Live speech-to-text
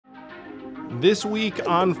this week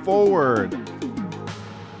on Forward.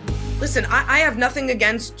 Listen, I have nothing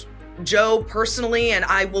against Joe personally, and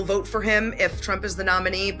I will vote for him if Trump is the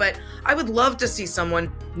nominee, but I would love to see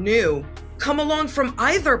someone new come along from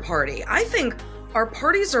either party. I think our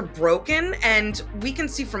parties are broken, and we can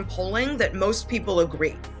see from polling that most people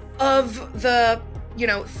agree. Of the,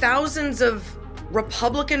 thousands of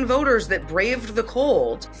Republican voters that braved the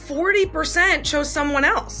cold, 40% chose someone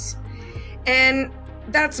else. And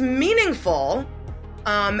that's meaningful,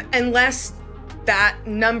 unless that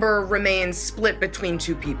number remains split between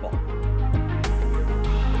two people.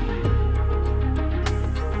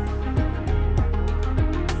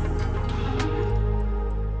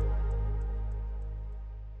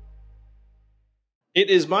 It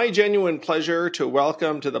is my genuine pleasure to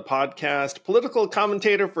welcome to the podcast political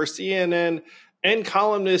commentator for CNN and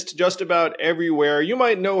columnist just about everywhere. You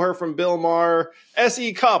might know her from Bill Maher,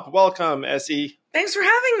 S.E. Cupp. Welcome, S.E. Thanks for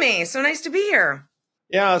having me. So nice to be here.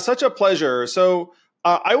 Yeah, such a pleasure. So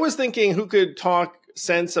I was thinking who could talk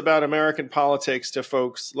sense about American politics to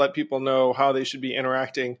folks, let people know how they should be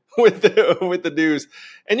interacting with the news.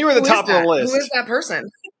 And you were the top of the list. Who is that person?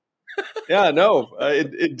 Yeah, no,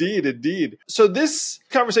 indeed. So this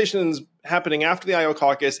conversation is happening after the Iowa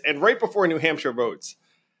caucus and right before New Hampshire votes.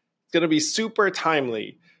 It's going to be super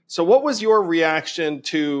timely. So what was your reaction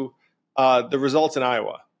to the results in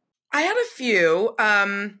Iowa? I had a few.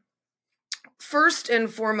 First and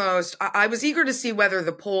foremost, I was eager to see whether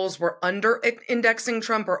the polls were under-indexing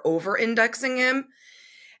Trump or over-indexing him.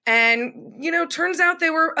 And, turns out they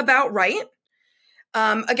were about right.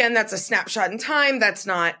 Again, that's a snapshot in time. That's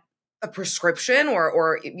not a prescription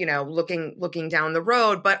or looking down the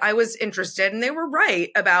road. But I was interested, and they were right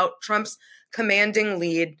about Trump's commanding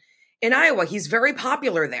lead in Iowa. He's very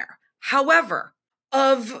popular there. However,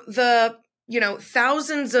 of the,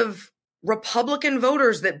 thousands of Republican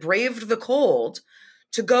voters that braved the cold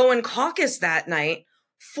to go and caucus that night,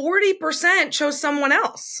 40% chose someone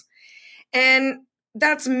else. And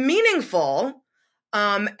that's meaningful,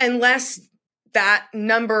 unless that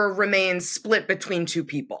number remains split between two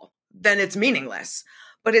people. Then it's meaningless.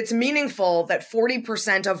 But it's meaningful that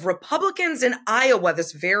 40% of Republicans in Iowa,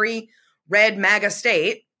 this very red MAGA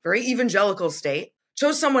state, very evangelical state,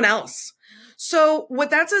 chose someone else. So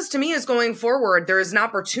what that says to me is going forward, there is an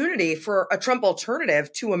opportunity for a Trump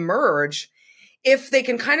alternative to emerge if they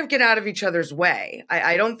can kind of get out of each other's way.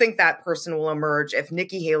 I don't think that person will emerge if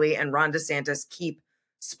Nikki Haley and Ron DeSantis keep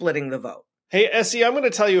splitting the vote. Hey, Essie, I'm going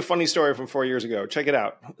to tell you a funny story from 4 years ago. Check it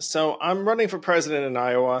out. So I'm running for president in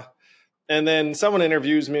Iowa, and then someone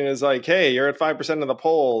interviews me and is like, hey, you're at 5% of the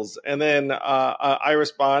polls. And then I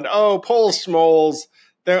respond, oh, polls schmoles.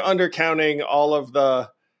 They're undercounting all of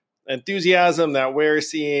the enthusiasm that we're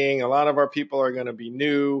seeing. A lot of our people are going to be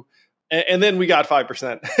new. And then we got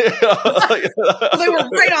 5%. They were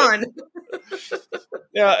right on.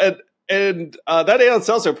 Yeah, and that Alan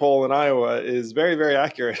Seltzer poll in Iowa is very, very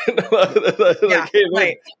accurate. Yeah,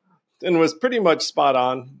 right. And was pretty much spot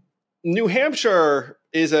on. New Hampshire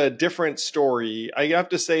is a different story. I have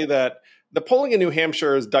to say that the polling in New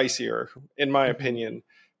Hampshire is dicier, in my opinion,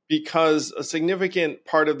 because a significant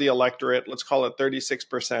part of the electorate, let's call it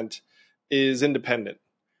 36%, is independent.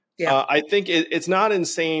 Yeah. I think it's not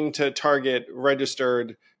insane to target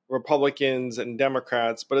registered Republicans and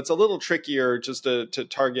Democrats, but it's a little trickier just to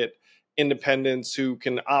target independents who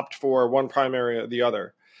can opt for one primary or the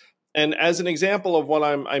other. And as an example of what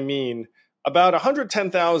I mean, about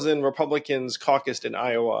 110,000 Republicans caucused in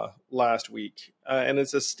Iowa last week, and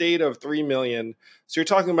it's a state of 3 million. So you're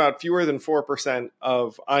talking about fewer than 4%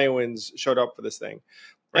 of Iowans showed up for this thing.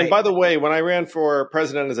 Right. And by the way, when I ran for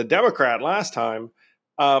president as a Democrat last time,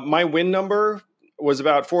 my win number was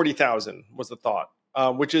about 40,000 was the thought,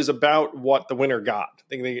 which is about what the winner got.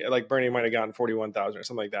 I think Bernie might have gotten 41,000 or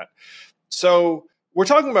something like that. So we're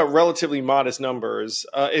talking about relatively modest numbers.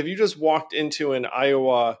 If you just walked into an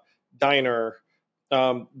Iowa diner,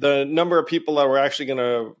 the number of people that were actually going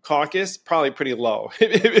to caucus, probably pretty low.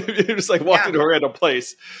 If you just walked into a random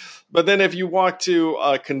place. But then if you walk to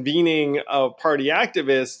a convening of party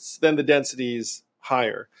activists, then the density is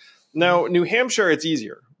higher. Now, New Hampshire, it's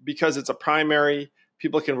easier because it's a primary.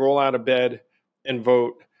 People can roll out of bed and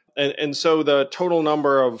vote. And so the total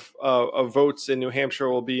number of votes in New Hampshire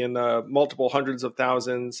will be in the multiple hundreds of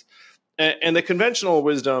thousands. And the conventional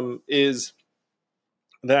wisdom is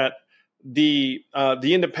that the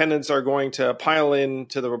independents are going to pile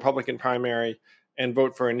into the Republican primary and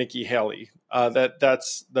vote for Nikki Haley.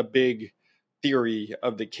 That's the big theory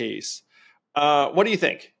of the case. What do you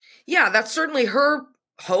think? Yeah, that's certainly her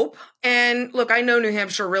hope. And look, I know New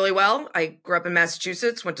Hampshire really well. I grew up in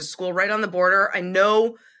Massachusetts, went to school right on the border. I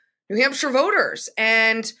know New Hampshire voters.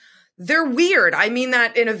 And they're weird. I mean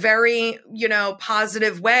that in a very,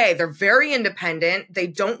 positive way. They're very independent. They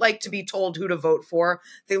don't like to be told who to vote for.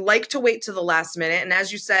 They like to wait to the last minute. And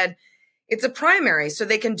as you said, it's a primary, so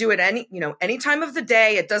they can do it any time of the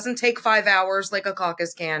day. It doesn't take 5 hours like a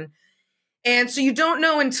caucus can. And so you don't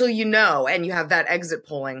know until you know, and you have that exit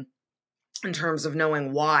polling in terms of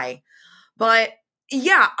knowing why. But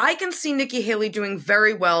yeah, I can see Nikki Haley doing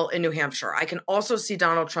very well in New Hampshire. I can also see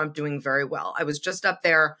Donald Trump doing very well. I was just up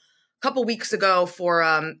there a couple weeks ago for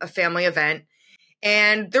a family event,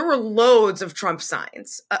 and there were loads of Trump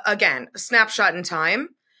signs. Again, a snapshot in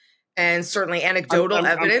time, and certainly anecdotal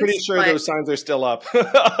evidence. I'm pretty sure those signs are still up.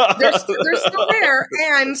 they're still there.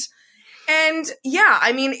 And yeah,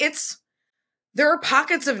 I mean, there are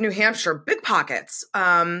pockets of New Hampshire, big pockets,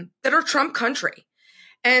 that are Trump country.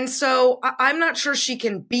 And so I'm not sure she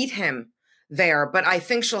can beat him there, but I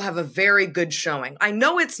think she'll have a very good showing. I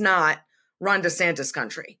know it's not Ron DeSantis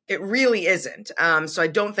country. It really isn't. So I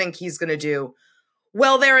don't think he's going to do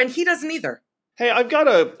well there, and he doesn't either. Hey, I've got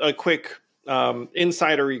a quick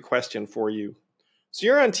insidery question for you. So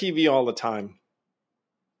you're on TV all the time.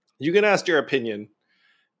 You get asked your opinion.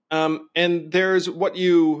 And there's what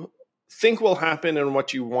you think will happen and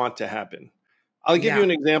what you want to happen. I'll give you an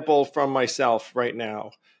example from myself right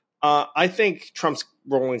now. I think Trump's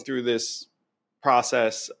rolling through this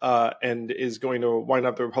process and is going to wind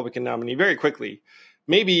up the Republican nominee very quickly,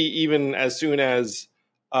 maybe even as soon as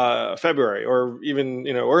February or even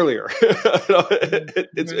earlier.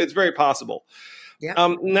 It's very possible.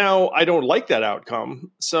 Yeah. Now, I don't like that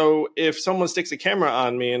outcome. So if someone sticks a camera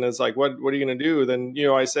on me and is like, what are you going to do? Then,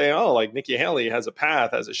 I say, oh, like Nikki Haley has a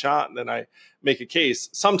path, has a shot. And then I make a case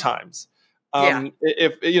sometimes.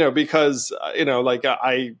 If, because, like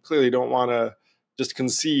I clearly don't want to just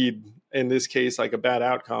concede in this case, like a bad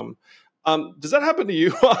outcome. Does that happen to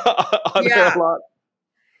you on a lot?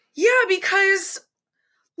 Yeah, because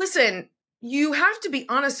listen, you have to be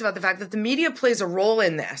honest about the fact that the media plays a role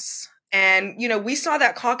in this. And, we saw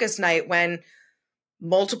that caucus night when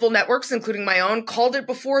multiple networks, including my own, called it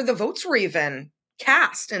before the votes were even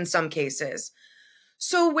cast in some cases.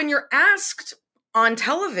 So when you're asked on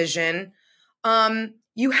television,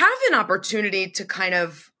 you have an opportunity to kind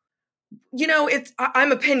of,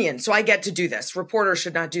 I'm opinion, so I get to do this. Reporters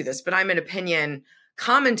should not do this, but I'm an opinion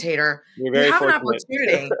commentator. You're very fortunate. An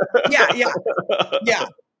opportunity. Yeah.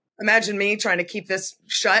 Imagine me trying to keep this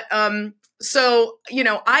shut. So,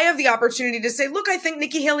 I have the opportunity to say, look, I think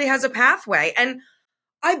Nikki Haley has a pathway. And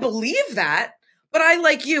I believe that, but I,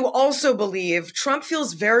 like you, also believe Trump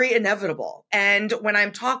feels very inevitable. And when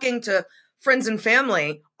I'm talking to friends and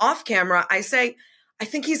family off camera, I say, I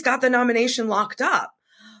think he's got the nomination locked up.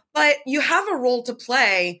 But you have a role to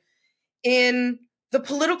play in the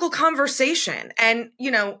political conversation. And,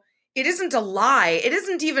 it isn't a lie. It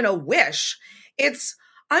isn't even a wish. It's,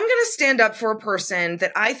 I'm going to stand up for a person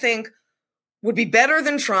that I think would be better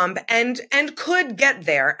than Trump and could get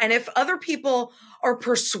there. And if other people are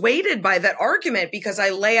persuaded by that argument because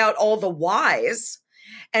I lay out all the whys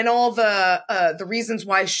and all the reasons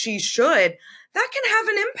why she should, that can have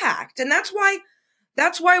an impact. And that's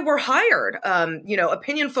why we're hired.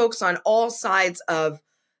 Opinion folks on all sides of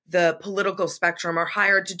the political spectrum are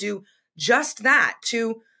hired to do just that,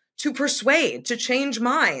 to persuade, to change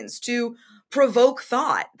minds, to provoke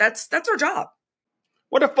thought. That's our job.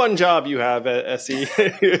 What a fun job you have, Essie,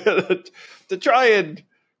 to try and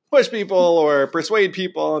push people or persuade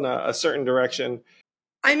people in a certain direction.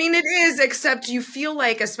 I mean, it is, except you feel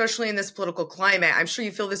like, especially in this political climate, I'm sure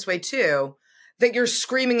you feel this way too, that you're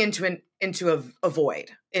screaming into a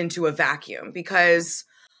void, into a vacuum, because,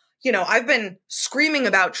 I've been screaming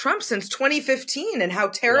about Trump since 2015 and how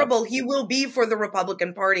terrible he will be for the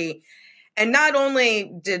Republican Party. And not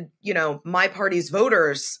only did, my party's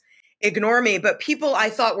voters ignore me, but people I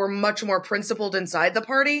thought were much more principled inside the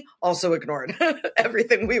party also ignored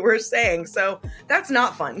everything we were saying. So that's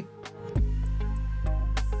not fun.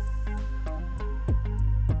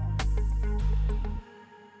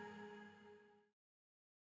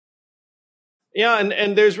 Yeah,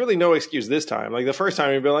 and there's really no excuse this time. Like the first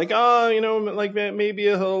time you'd be like, like maybe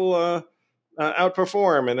he'll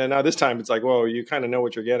outperform, and then now this time it's like, whoa, you kind of know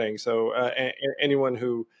what you're getting. So anyone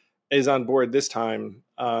who is on board this time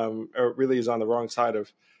or really is on the wrong side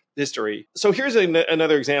of history. So here's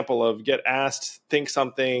another example of get asked, think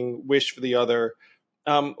something, wish for the other.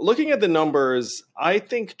 Looking at the numbers, I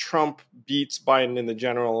think Trump beats Biden in the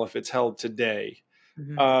general if it's held today.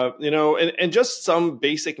 Mm-hmm. And just some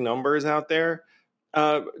basic numbers out there.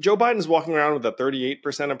 Joe Biden's walking around with a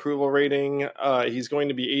 38% approval rating. He's going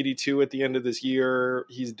to be 82 at the end of this year.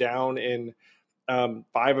 He's down in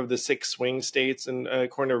 5 of the 6 swing states, and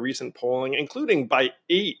according to recent polling, including by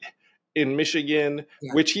 8 in Michigan,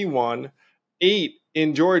 Yeah. which he won, 8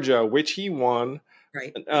 in Georgia, which he won,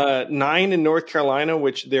 Right. 9 in North Carolina,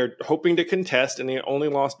 which they're hoping to contest, and they only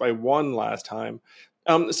lost by 1 last time.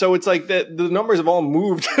 So it's like the numbers have all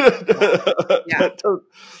moved Yeah. to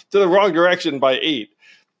the wrong direction by 8.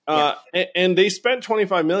 Yeah. And they spent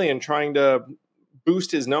 $25 million trying to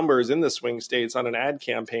boost his numbers in the swing states on an ad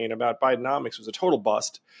campaign about Bidenomics. It was a total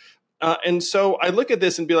bust. And so I look at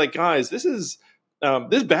this and be like, guys, this is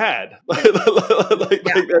bad.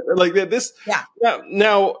 This. Yeah.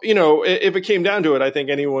 Now, if it came down to it, I think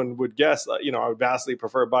anyone would guess, I would vastly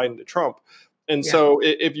prefer Biden to Trump. And so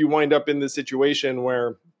if you wind up in this situation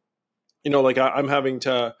where, I'm having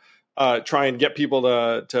to try and get people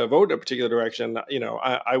to vote a particular direction,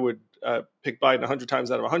 I would pick Biden 100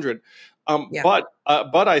 times out of 100.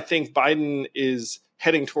 But I think Biden is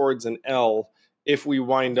heading towards an L if we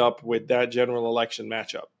wind up with that general election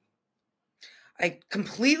matchup. I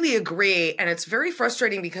completely agree. And it's very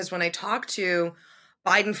frustrating because when I talk to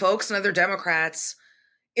Biden folks and other Democrats,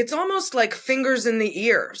 it's almost like fingers in the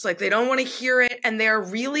ears. Like they don't want to hear it. And they're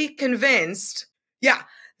really convinced,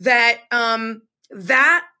 that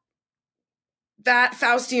that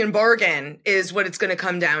Faustian bargain is what it's going to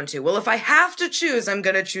come down to. Well, if I have to choose, I'm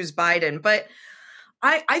going to choose Biden. But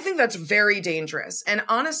I think that's very dangerous. And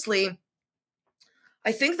honestly,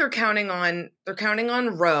 I think they're counting on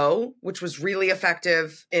Roe, which was really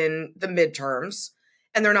effective in the midterms,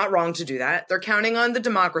 and they're not wrong to do that. They're counting on the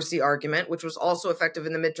democracy argument, which was also effective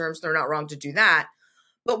in the midterms. They're not wrong to do that.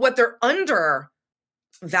 But what they're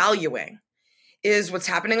undervaluing is what's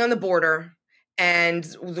happening on the border and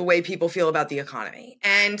the way people feel about the economy.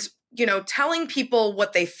 And, telling people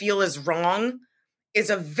what they feel is wrong is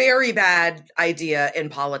a very bad idea in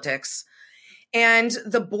politics. And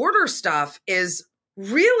the border stuff is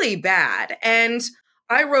really bad. And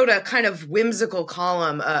I wrote a kind of whimsical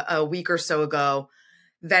column a week or so ago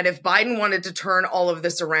that if Biden wanted to turn all of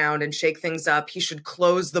this around and shake things up, he should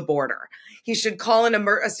close the border. He should call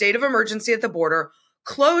a state of emergency at the border,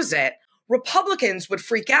 close it. Republicans would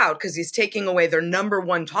freak out because he's taking away their number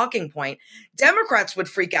one talking point. Democrats would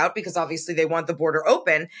freak out because obviously they want the border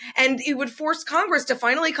open, and it would force Congress to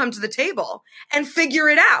finally come to the table and figure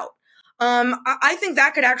it out. I think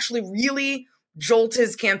that could actually really jolt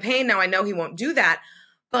his campaign. Now, I know he won't do that,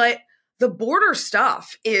 but the border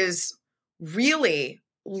stuff is really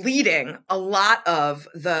leading a lot of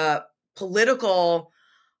the political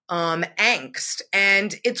angst.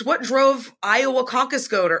 And it's what drove Iowa caucus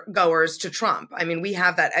goers to Trump. I mean, we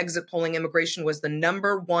have that exit polling. Immigration was the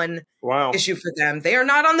number one issue for them. They are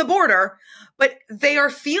not on the border, but they are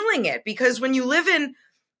feeling it because when you live in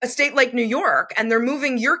a state like New York and they're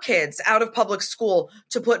moving your kids out of public school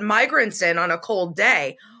to put migrants in on a cold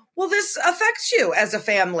day, well, this affects you as a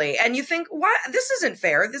family. And you think, what? This isn't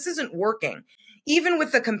fair. This isn't working. Even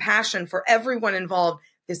with the compassion for everyone involved,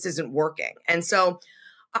 this isn't working. And so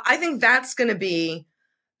I think that's going to be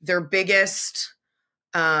their biggest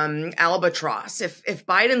albatross. If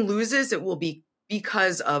Biden loses, it will be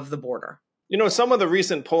because of the border. Some of the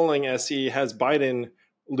recent polling, SE, has Biden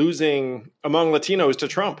losing among Latinos to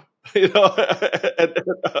Trump. Things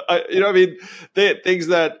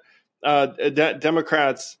that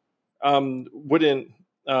Democrats wouldn't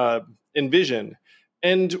envision.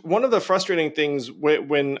 And one of the frustrating things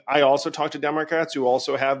when I also talk to Democrats who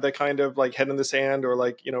also have the kind of like head in the sand or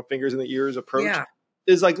like, fingers in the ears approach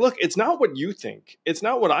is like, look, it's not what you think. It's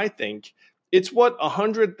not what I think. It's what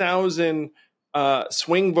 100,000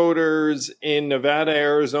 swing voters in Nevada,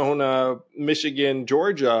 Arizona, Michigan,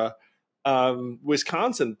 Georgia,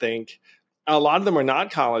 Wisconsin think. A lot of them are not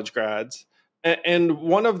college grads. And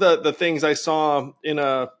one of the things I saw in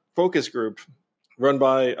a focus group run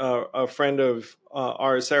by a friend of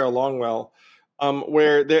ours, Sarah Longwell,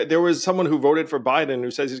 where there was someone who voted for Biden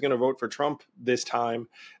who says he's going to vote for Trump this time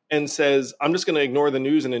and says, I'm just going to ignore the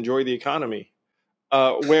news and enjoy the economy.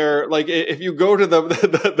 Where like if you go to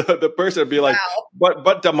the person and be like,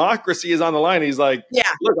 but democracy is on the line. He's like,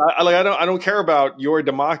 look, I don't care about your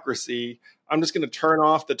democracy. I'm just going to turn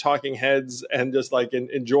off the talking heads and just like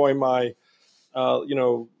enjoy my,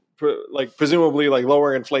 presumably like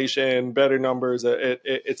lower inflation, better numbers,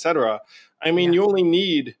 et cetera. I mean, you only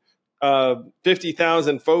need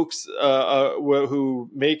 50,000 folks who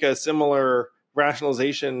make a similar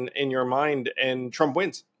rationalization in your mind, and Trump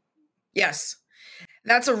wins. Yes.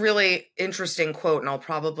 That's a really interesting quote, and I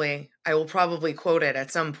will probably quote it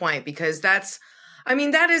at some point because that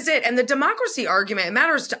is it. And the democracy argument, it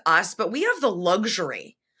matters to us, but we have the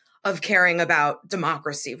luxury of caring about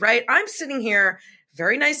democracy, right? I'm sitting here,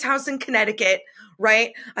 very nice house in Connecticut,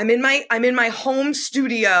 right? I'm in my home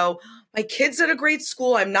studio. My kid's at a great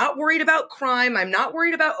school. I'm not worried about crime. I'm not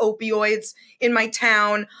worried about opioids in my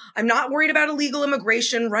town. I'm not worried about illegal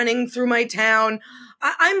immigration running through my town.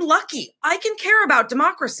 I'm lucky. I can care about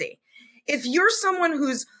democracy. If you're someone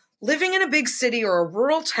who's living in a big city or a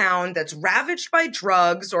rural town that's ravaged by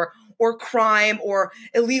drugs or crime or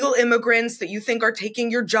illegal immigrants that you think are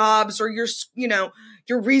taking your jobs or your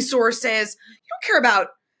resources, you don't care about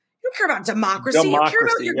democracy. You care about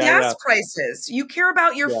Democracy. your Yeah, yeah. gas prices. You care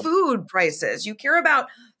about your Yeah. food prices. You care about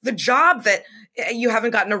the job that you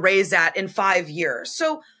haven't gotten a raise at in 5 years.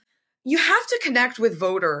 So you have to connect with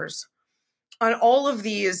voters on all of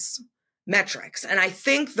these metrics. And I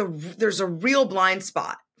think there's a real blind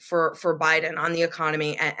spot for Biden on the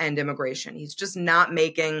economy and immigration. He's just not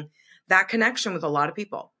making that connection with a lot of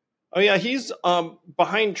people. Oh yeah, he's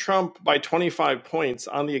behind Trump by 25 points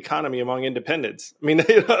on the economy among independents. I mean,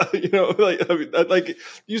 like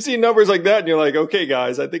you see numbers like that, and you're like, okay,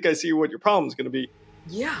 guys, I think I see what your problem is going to be.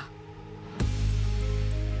 Yeah.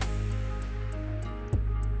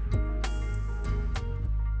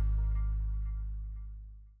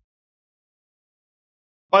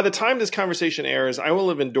 By the time this conversation airs, I will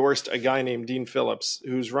have endorsed a guy named Dean Phillips,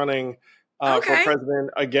 who's running for president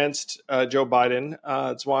against Joe Biden.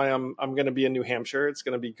 That's why I'm going to be in New Hampshire. It's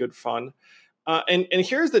going to be good fun. And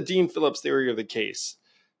here's the Dean Phillips theory of the case.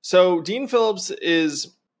 So Dean Phillips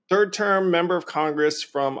is third-term member of Congress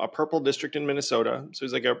from a purple district in Minnesota. So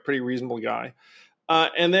he's like a pretty reasonable guy.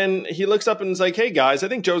 And then he looks up and is like, hey, guys, I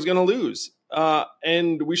think Joe's going to lose.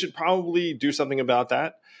 And we should probably do something about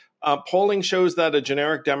that. Polling shows that a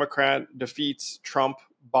generic Democrat defeats Trump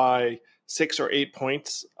by 6 or 8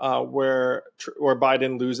 points, where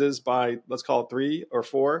Biden loses by, let's call it 3 or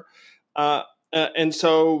 4. And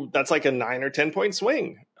so that's like a 9 or 10 point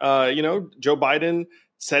swing. Joe Biden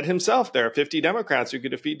said himself there are 50 Democrats who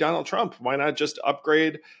could defeat Donald Trump. Why not just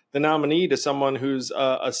upgrade the nominee to someone who's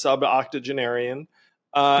a sub-octogenarian?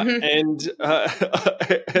 And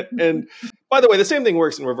by the way, the same thing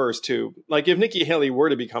works in reverse too. Like if Nikki Haley were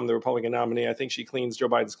to become the Republican nominee, I think she cleans Joe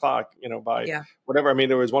Biden's clock, by whatever. I mean,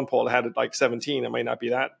 there was one poll that had it like 17. It might not be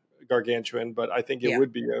that gargantuan, but I think it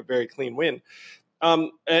would be a very clean win.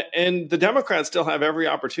 And the Democrats still have every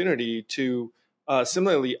opportunity to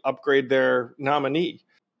similarly upgrade their nominee.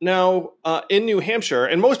 Now, in New Hampshire,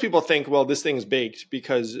 and most people think, well, this thing's baked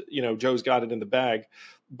because, Joe's got it in the bag.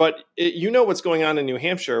 But what's going on in New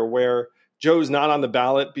Hampshire, where Joe's not on the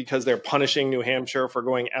ballot because they're punishing New Hampshire for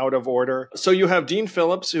going out of order. So you have Dean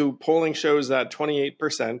Phillips, who polling shows that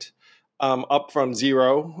 28%, up from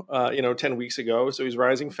 0, 10 weeks ago. So he's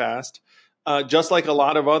rising fast. Just like a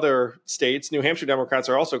lot of other states, New Hampshire Democrats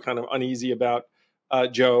are also kind of uneasy about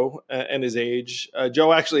Joe and his age.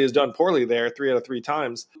 Joe actually has done poorly there 3 out of 3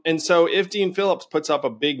 times. And so if Dean Phillips puts up a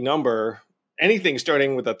big number, anything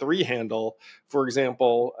starting with a 3 handle, for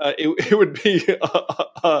example, it would be,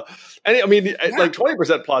 like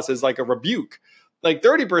 20% plus is like a rebuke. Like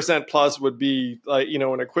 30% plus would be like,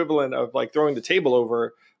 an equivalent of like throwing the table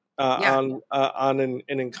over on an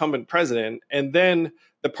incumbent president. And then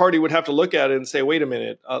the party would have to look at it and say, wait a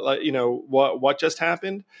minute, what just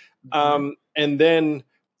happened? Mm-hmm. And then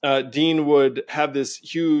Dean would have this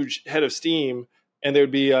huge head of steam, and there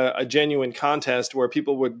would be a genuine contest where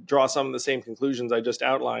people would draw some of the same conclusions I just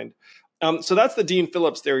outlined. So that's the Dean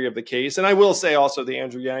Phillips theory of the case. And I will say also the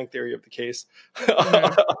Andrew Yang theory of the case.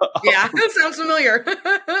 Mm-hmm. Yeah, that sounds familiar.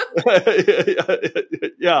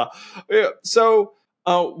 Yeah. So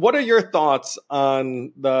what are your thoughts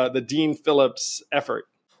on the Dean Phillips effort?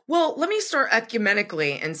 Well, let me start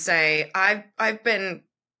ecumenically and say I've been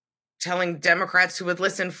telling Democrats who would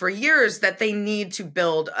listen for years that they need to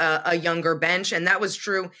build a younger bench. And that was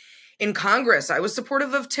true in Congress. I was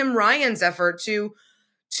supportive of Tim Ryan's effort to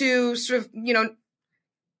sort of,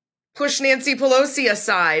 push Nancy Pelosi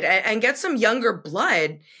aside and get some younger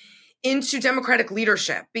blood into Democratic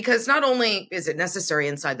leadership, because not only is it necessary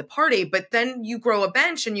inside the party, but then you grow a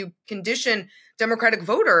bench and you condition Democratic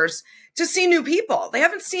voters to see new people. They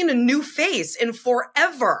haven't seen a new face in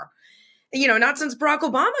forever. Not since Barack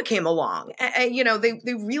Obama came along.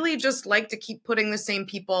 They really just like to keep putting the same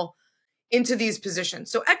people into these positions.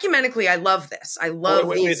 So ecumenically, I love this. I love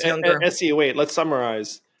these younger. Wait, let's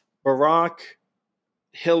summarize. Barack,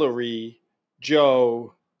 Hillary,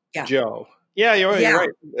 Joe, Joe. Yeah, you're right.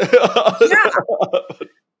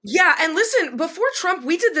 Yeah, and listen, before Trump,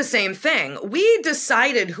 we did the same thing. We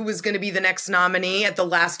decided who was going to be the next nominee at the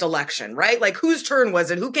last election, right? Like, whose turn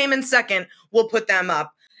was it? Who came in second? We'll put them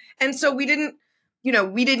up. And so we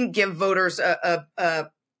didn't give voters a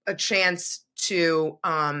chance to,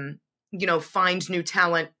 find new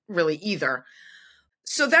talent really either.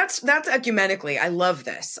 So that's ecumenically. I love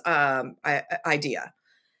this idea.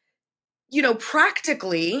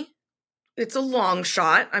 Practically, it's a long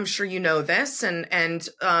shot. I'm sure you know this, and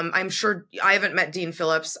I'm sure I haven't met Dean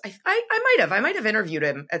Phillips. I might have interviewed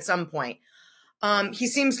him at some point. He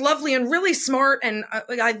seems lovely and really smart, and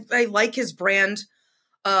I like his brand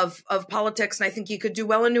of politics, and I think he could do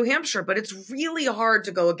well in New Hampshire. But it's really hard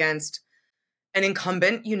to go against an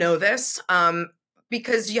incumbent. You know this,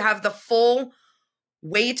 because you have the full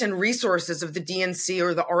weight and resources of the DNC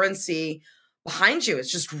or the RNC behind you.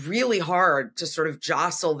 It's just really hard to sort of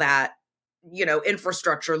jostle that,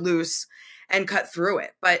 infrastructure loose and cut through it.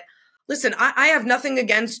 But listen, I have nothing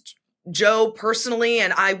against Joe personally,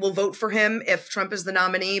 and I will vote for him if Trump is the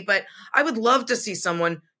nominee, but I would love to see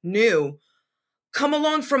someone new come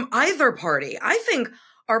along from either party. I think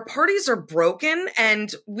our parties are broken,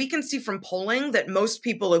 and we can see from polling that most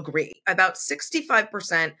people agree. About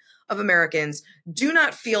 65% of Americans do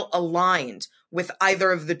not feel aligned with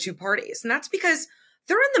either of the two parties. And that's because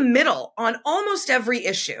they're in the middle on almost every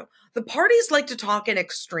issue. The parties like to talk in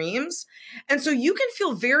extremes. And so you can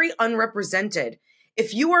feel very unrepresented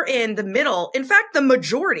if you are in the middle, in fact, the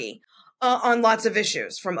majority on lots of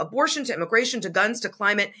issues, from abortion to immigration to guns to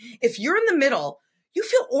climate. If you're in the middle, you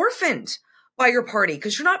feel orphaned by your party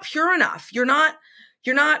because you're not pure enough. You're not,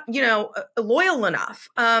 loyal enough.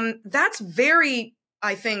 That's very,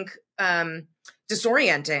 I think,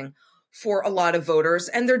 disorienting for a lot of voters.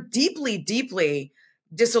 And they're deeply, deeply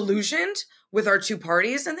disillusioned with our two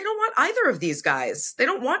parties. And they don't want either of these guys. They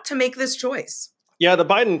don't want to make this choice. Yeah, the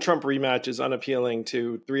Biden-Trump rematch is unappealing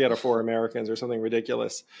to 3 out of 4 Americans or something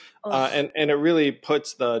ridiculous. And it really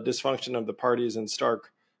puts the dysfunction of the parties in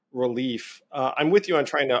stark relief. I'm with you on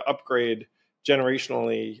trying to upgrade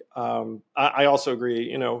generationally. I also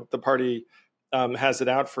agree, the party has it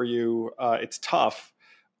out for you. It's tough.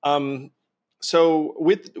 So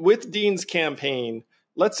with Dean's campaign,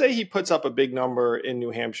 let's say he puts up a big number in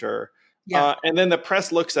New Hampshire. Yeah. And then the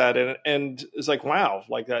press looks at it and is like, wow,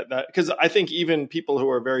 like that, because I think even people who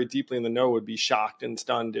are very deeply in the know would be shocked and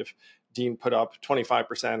stunned if Dean put up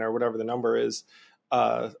 25% or whatever the number is.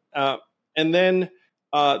 And then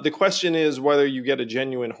the question is whether you get a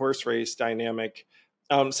genuine horse race dynamic.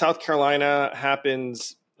 South Carolina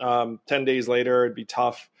happens 10 days later. It'd be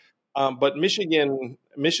tough. But Michigan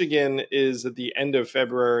is at the end of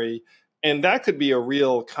February. And that could be a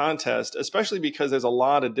real contest, especially because there's a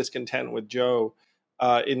lot of discontent with Joe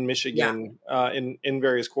in Michigan in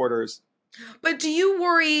various quarters. But do you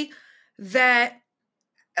worry that,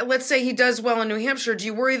 let's say he does well in New Hampshire, do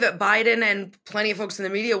you worry that Biden and plenty of folks in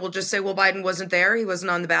the media will just say, well, Biden wasn't there, he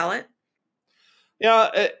wasn't on the ballot?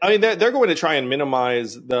 Yeah, I mean, they're going to try and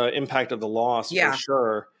minimize the impact of the loss for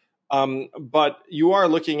sure. But you are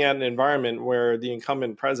looking at an environment where the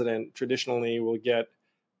incumbent president traditionally will get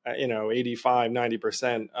 85,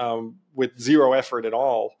 90% with zero effort at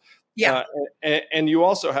all. Yeah. And you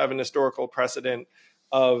also have an historical precedent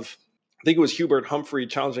of, I think it was Hubert Humphrey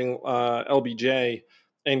challenging LBJ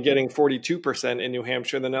and getting 42% in New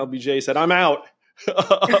Hampshire. And then LBJ said, I'm out.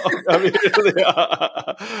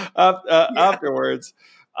 Afterwards.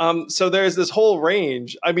 So there's this whole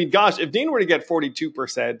range. I mean, gosh, if Dean were to get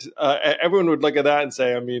 42%, everyone would look at that and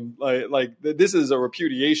say, I mean, like this is a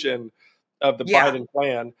repudiation of the Biden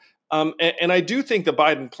plan. And I do think the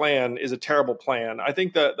Biden plan is a terrible plan. I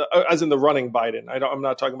think as in the running Biden, I'm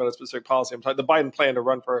not talking about a specific policy. I'm talking the Biden plan to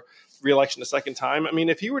run for re-election a second time. I mean,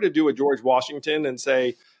 if he were to do a George Washington and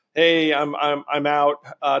say, hey, I'm out,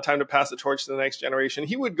 time to pass the torch to the next generation,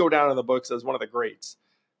 he would go down in the books as one of the greats.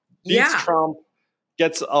 Beats Trump,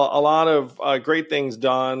 gets a lot of great things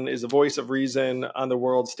done, is a voice of reason on the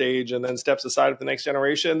world stage, and then steps aside with the next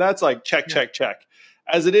generation. That's like check.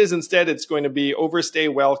 As it is, instead, it's going to be overstay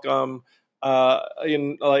welcome, serve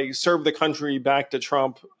the country back to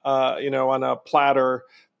Trump, on a platter,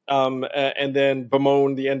 and then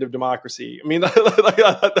bemoan the end of democracy. I mean, that's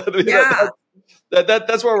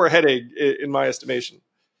where we're heading, in my estimation.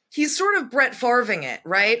 He's sort of Brett Favre-ing it,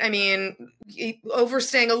 right? I mean,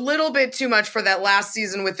 overstaying a little bit too much for that last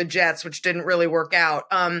season with the Jets, which didn't really work out.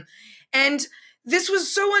 And this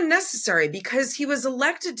was so unnecessary because he was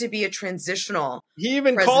elected to be a transitional. He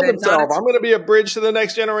even called himself, I'm going to be a bridge to the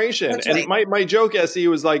next generation. That's and right. my joke, SE,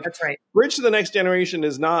 was like, that's right. Bridge to the next generation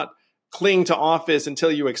is not cling to office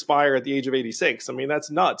until you expire at the age of 86. I mean, that's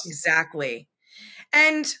nuts. Exactly.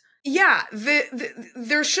 And yeah,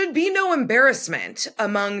 there should be no embarrassment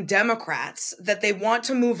among Democrats that they want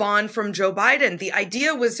to move on from Joe Biden. The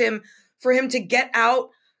idea was for him to get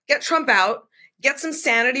Trump out, get some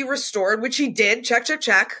sanity restored, which he did,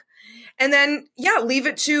 check. And then, leave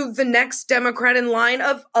it to the next Democrat in line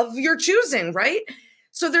of your choosing, right?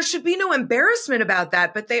 So there should be no embarrassment about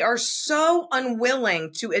that, but they are so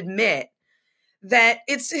unwilling to admit that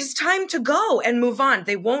it's his time to go and move on.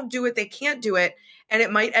 They won't do it. They can't do it. And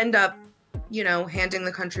it might end up, handing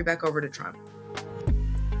the country back over to Trump.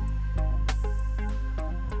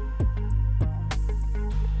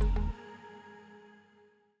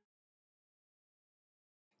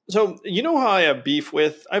 So you know how I have beef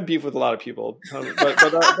with? I have beef with a lot of people,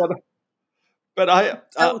 but I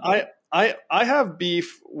have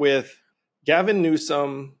beef with Gavin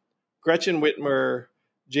Newsom, Gretchen Whitmer,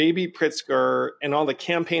 J.B. Pritzker, and all the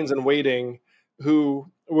campaigns in waiting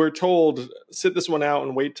who were told sit this one out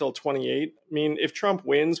and wait till 28. I mean, if Trump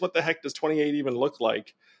wins, what the heck does 28 even look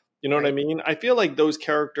like? You know what I mean? I feel like those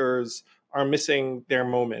characters are missing their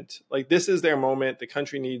moment. Like, this is their moment. The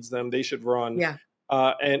country needs them. They should run. Yeah.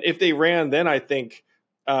 And if they ran, then I think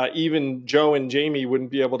even Joe and Jamie wouldn't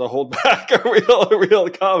be able to hold back a real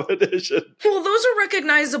competition. Well, those are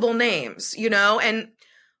recognizable names, and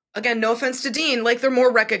again, no offense to Dean, like, they're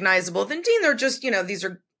more recognizable than Dean. They're just, these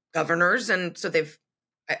are governors. And so they've,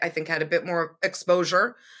 I think, had a bit more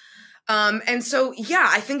exposure. And so, yeah,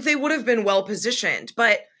 I think they would have been well positioned,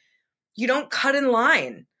 but you don't cut in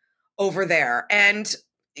line over there. And,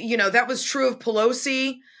 that was true of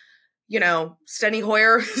Pelosi. Steny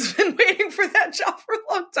Hoyer has been waiting for that job for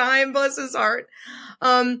a long time, bless his heart.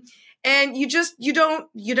 And you don't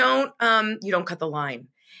cut the line.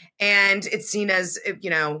 And it's seen as,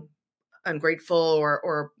 ungrateful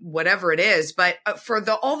or whatever it is. But for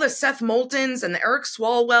all the Seth Moultons and the Eric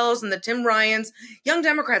Swalwells and the Tim Ryans, young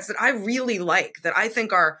Democrats that I really like, that I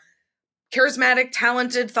think are charismatic,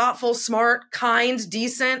 talented, thoughtful, smart, kind,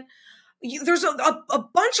 decent, there's a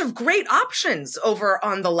bunch of great options over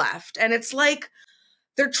on the left. And it's like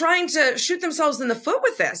they're trying to shoot themselves in the foot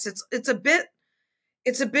with this. It's a bit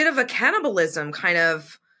of a cannibalism kind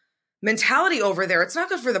of mentality over there. It's not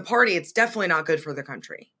good for the party. It's definitely not good for the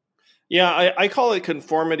country. Yeah, I call it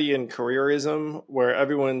conformity and careerism, where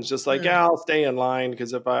everyone's just like, yeah, I'll stay in line,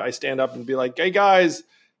 because if I stand up and be like, hey guys,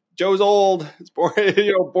 Joe's old, it's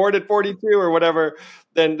bored at 42 or whatever,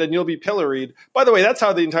 then you'll be pilloried. By the way, that's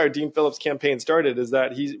how the entire Dean Phillips campaign started, is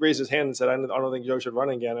that he raised his hand and said, I don't think Joe should run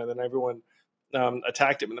again. And then everyone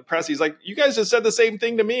attacked him in the press. He's like, you guys just said the same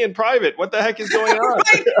thing to me in private. What the heck is going on?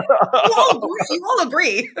 You all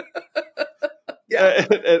agree. Yeah.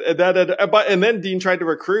 And then Dean tried to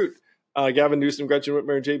recruit Gavin Newsom, Gretchen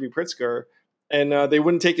Whitmer, and J.B. Pritzker, and they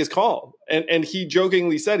wouldn't take his call. And he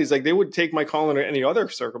jokingly said, he's like, they would take my call under any other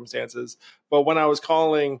circumstances, but when I was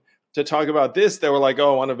calling to talk about this, they were like,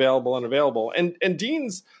 oh, unavailable. And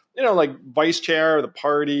Dean's, like, vice chair of the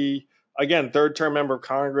party, again, third term member of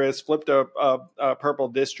Congress, flipped a purple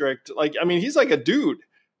district. Like, I mean, he's like a dude.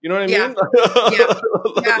 You know what I mean? Yeah.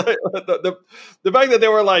 The fact that they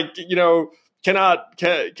were like, cannot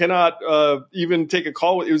even take a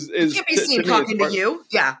call. It can't be seen talking to you.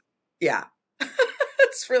 Yeah.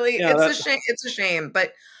 It's really, it's a shame. It's a shame.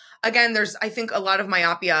 But again, there's, I think, a lot of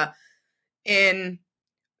myopia in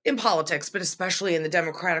politics, but especially in the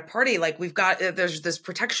Democratic Party. Like, there's this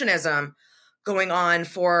protectionism going on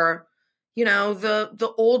for,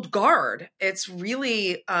 the old guard. It's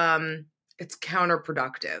really, it's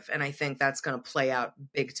counterproductive. And I think that's going to play out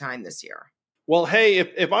big time this year. Well, hey,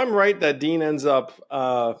 if I'm right that Dean ends up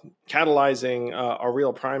catalyzing a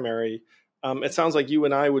real primary, it sounds like you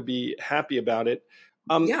and I would be happy about it.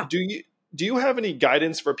 Yeah. Do you have any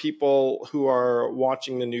guidance for people who are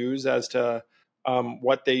watching the news as to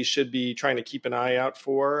what they should be trying to keep an eye out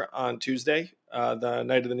for on Tuesday, the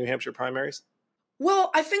night of the New Hampshire primaries?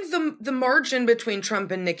 Well, I think the margin between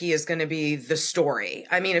Trump and Nikki is going to be the story.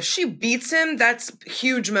 I mean, if she beats him, that's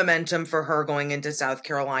huge momentum for her going into South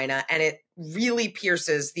Carolina. And it really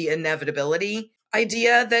pierces the inevitability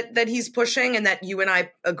idea that he's pushing, and that you and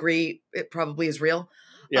I agree it probably is real.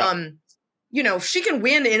 Yeah. If she can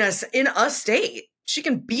win in a state, she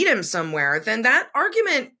can beat him somewhere, then that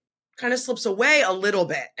argument kind of slips away a little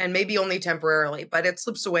bit, and maybe only temporarily, but it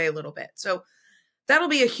slips away a little bit. So that'll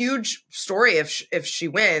be a huge story if she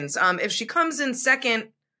wins. If she comes in second,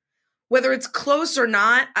 whether it's close or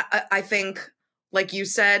not, I think, like you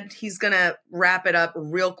said, he's going to wrap it up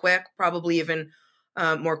real quick, probably even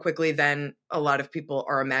more quickly than a lot of people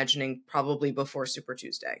are imagining, probably before Super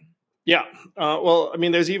Tuesday. Yeah. Well, I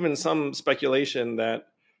mean, there's even some speculation that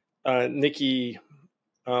Nikki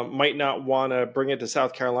might not want to bring it to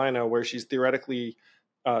South Carolina, where she's theoretically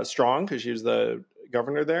strong because she was the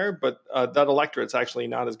governor there, but that electorate's actually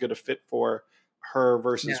not as good a fit for her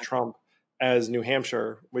versus Trump as New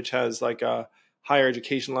Hampshire, which has like a higher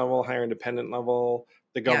education level, higher independent level.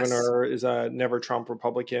 The governor is a never Trump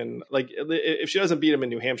Republican. Like, if she doesn't beat him in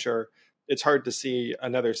New Hampshire, it's hard to see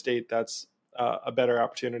another state that's a better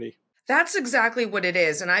opportunity. That's exactly what it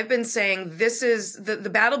is. And I've been saying this is the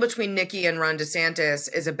battle between Nikki and Ron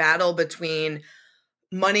DeSantis is a battle between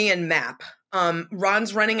money and map.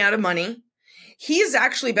 Ron's running out of money. He is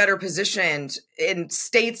actually better positioned in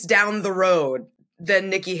states down the road than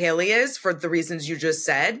Nikki Haley is for the reasons you just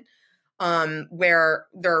said, where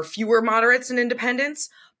there are fewer moderates and independents.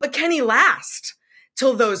 But can he last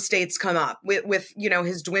till those states come up with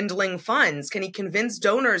his dwindling funds? Can he convince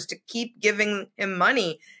donors to keep giving him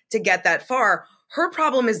money to get that far? Her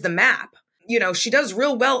problem is the map. She does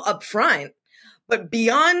real well up front, but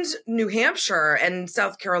beyond New Hampshire and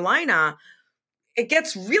South Carolina, it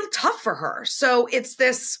gets real tough for her. So it's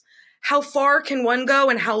this, how far can one go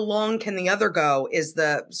and how long can the other go is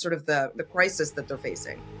the sort of the crisis that they're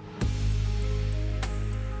facing.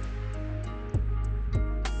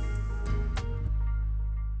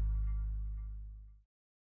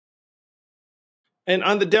 And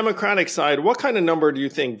on the Democratic side, what kind of number do you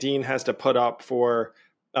think Dean has to put up for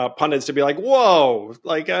pundits to be like, whoa,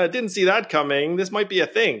 didn't see that coming. This might be a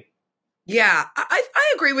thing. Yeah,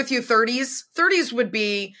 I agree with you. 30s. 30s would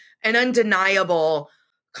be an undeniable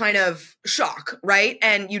kind of shock, right?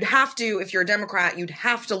 And you'd have to, if you're a Democrat, you'd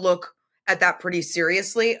have to look at that pretty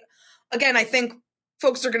seriously. Again, I think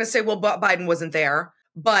folks are going to say, well, Biden wasn't there.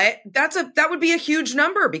 But that would be a huge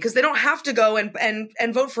number because they don't have to go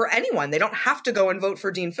and vote for anyone. They don't have to go and vote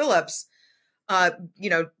for Dean Phillips,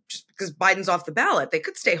 just because Biden's off the ballot. They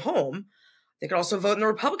could stay home. They could also vote in the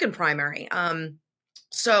Republican primary.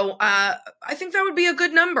 So I think that would be a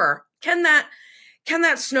good number. Can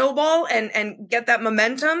that snowball and get that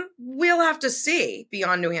momentum? We'll have to see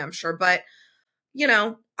beyond New Hampshire. But,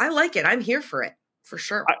 I like it. I'm here for it, for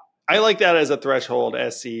sure. I like that as a threshold,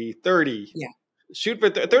 SC 30. Yeah. Shoot for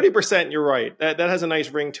 30%. You're right. That has a nice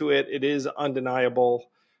ring to it. It is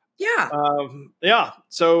undeniable. Yeah. Yeah.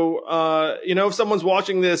 So, if someone's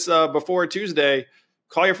watching this before Tuesday,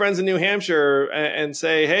 call your friends in New Hampshire and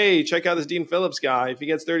say, hey, check out this Dean Phillips guy. If he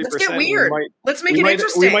gets 30%, let's get weird. Let's make it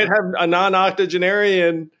interesting. We might have a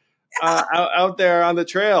non-octogenarian out there on the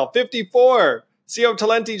trail. 54. CO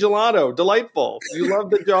Talenti gelato. Delightful. You love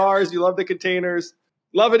the jars. You love the containers.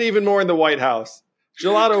 Love it even more in the White House.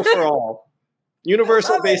 Gelato for all.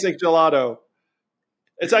 Universal basic gelato.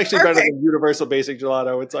 It's actually better than universal basic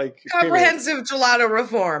gelato. It's like comprehensive gelato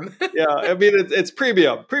reform. Yeah, I mean it's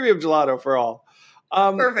premium gelato for all.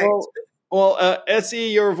 Perfect. Well, Essie,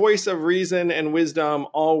 your voice of reason and wisdom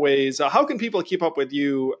always. How can people keep up with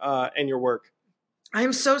you and your work?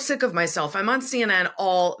 I'm so sick of myself. I'm on CNN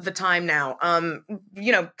all the time now.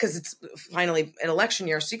 Because it's finally an election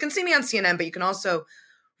year, so you can see me on CNN, but you can also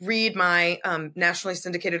read my nationally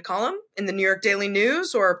syndicated column in the New York Daily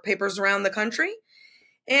News or papers around the country.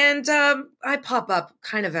 And I pop up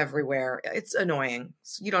kind of everywhere. It's annoying.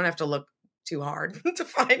 So you don't have to look too hard to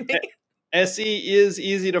find me. SE is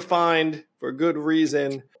easy to find for good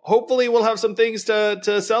reason. Hopefully we'll have some things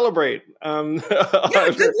to celebrate. Yeah,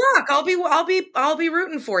 good luck. I'll be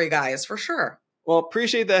rooting for you guys for sure. Well,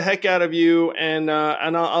 appreciate the heck out of you. And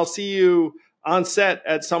I'll see you on set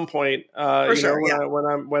at some point, for sure,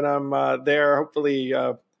 when I'm there, hopefully,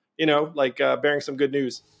 bearing some good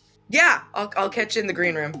news. Yeah, I'll catch you in the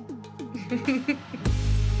green room.